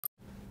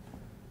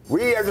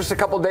We are just a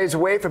couple days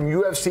away from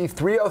UFC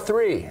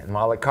 303, and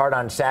while the card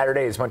on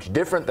Saturday is much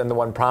different than the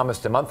one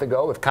promised a month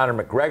ago with Conor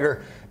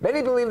McGregor,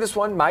 many believe this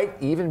one might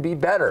even be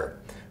better.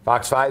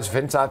 Fox 5's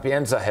Vince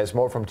Sapienza has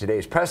more from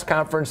today's press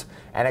conference,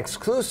 an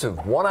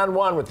exclusive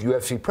one-on-one with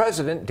UFC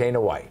President Dana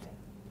White.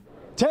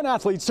 10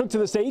 athletes took to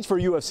the stage for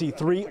UFC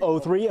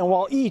 303, and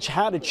while each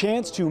had a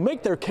chance to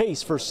make their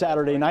case for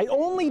Saturday night,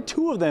 only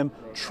 2 of them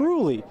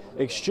truly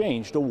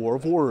exchanged a war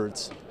of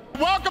words.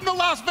 Welcome to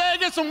Las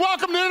Vegas and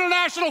welcome to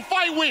International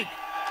Fight Week.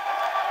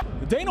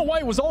 Dana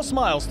White was all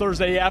smiles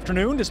Thursday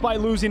afternoon despite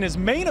losing his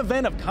main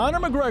event of Conor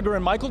McGregor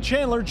and Michael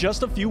Chandler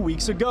just a few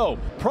weeks ago.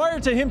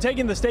 Prior to him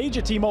taking the stage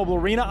at T-Mobile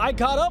Arena, I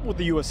caught up with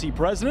the UFC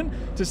president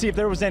to see if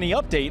there was any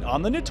update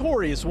on the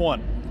notorious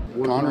one.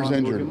 Conor's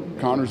injured.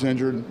 Conor's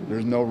injured.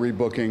 There's no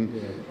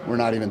rebooking. We're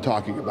not even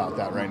talking about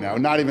that right now.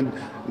 Not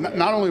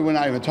only we're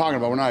not even talking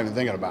about it, we're not even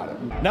thinking about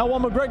it. Now, while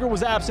McGregor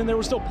was absent, there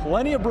was still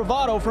plenty of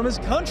bravado from his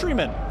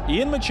countryman,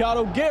 Ian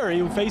Machado Gary,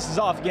 who faces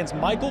off against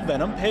Michael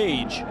Venom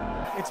Page.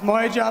 It's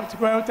my job to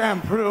go out there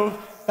and prove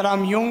that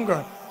I'm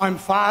younger, I'm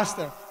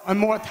faster, I'm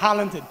more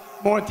talented,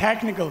 more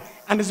technical,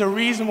 and there's a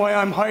reason why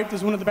I'm hyped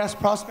as one of the best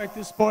prospects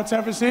this sport's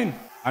ever seen.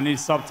 I need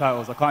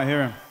subtitles. I can't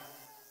hear him.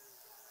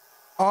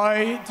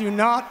 I do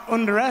not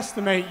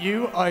underestimate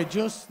you. I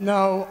just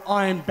know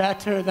I'm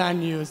better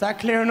than you. Is that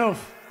clear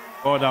enough?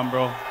 Well done,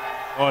 bro.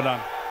 Well done.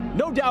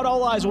 No doubt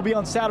all eyes will be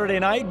on Saturday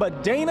night,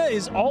 but Dana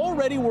is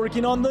already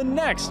working on the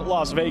next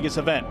Las Vegas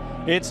event.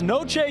 It's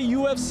Noche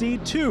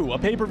UFC 2, a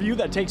pay-per-view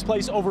that takes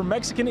place over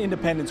Mexican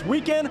Independence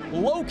Weekend,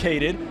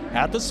 located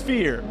at the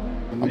Sphere.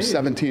 I'm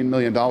 $17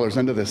 million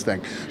into this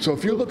thing. So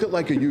if you look at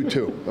like a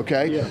U2,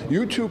 okay? Yeah.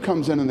 U2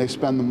 comes in and they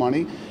spend the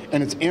money,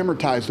 and it's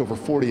amortized over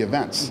 40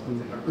 events.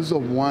 This is a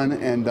one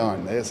and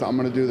done. I'm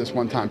going to do this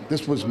one time.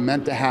 This was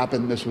meant to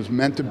happen. This was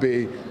meant to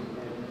be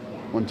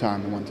one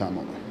time and one time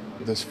only.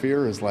 The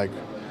Sphere is like,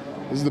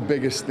 this is the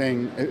biggest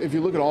thing. If you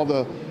look at all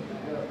the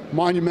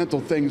monumental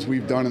things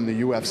we've done in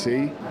the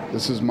UFC,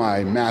 this is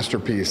my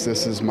masterpiece.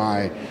 This is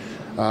my,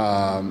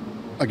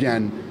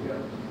 again,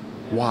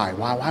 why?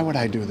 Why would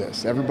I do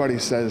this? Everybody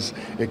says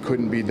it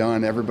couldn't be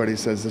done. Everybody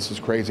says this is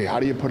crazy. How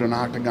do you put an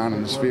octagon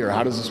in the Sphere?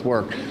 How does this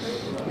work?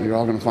 You're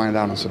all going to find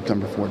out on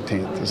September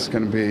 14th. This is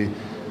going to be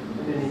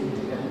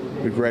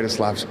the greatest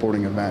live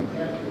sporting event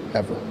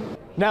ever.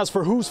 Now, as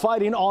for who's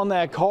fighting on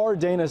that card,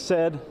 Dana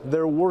said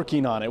they're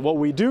working on it. What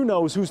we do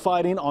know is who's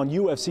fighting on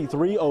UFC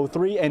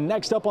 303, and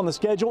next up on the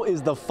schedule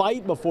is the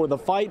fight before the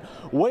fight.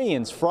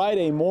 Weigh-ins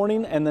Friday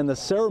morning, and then the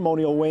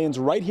ceremonial weigh-ins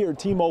right here at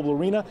T-Mobile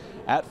Arena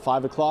at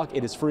 5 o'clock.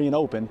 It is free and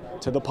open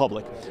to the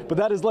public. But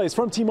that is latest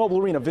from T-Mobile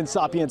Arena. Vince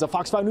Sapienza,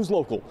 Fox 5 News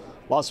Local,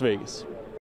 Las Vegas.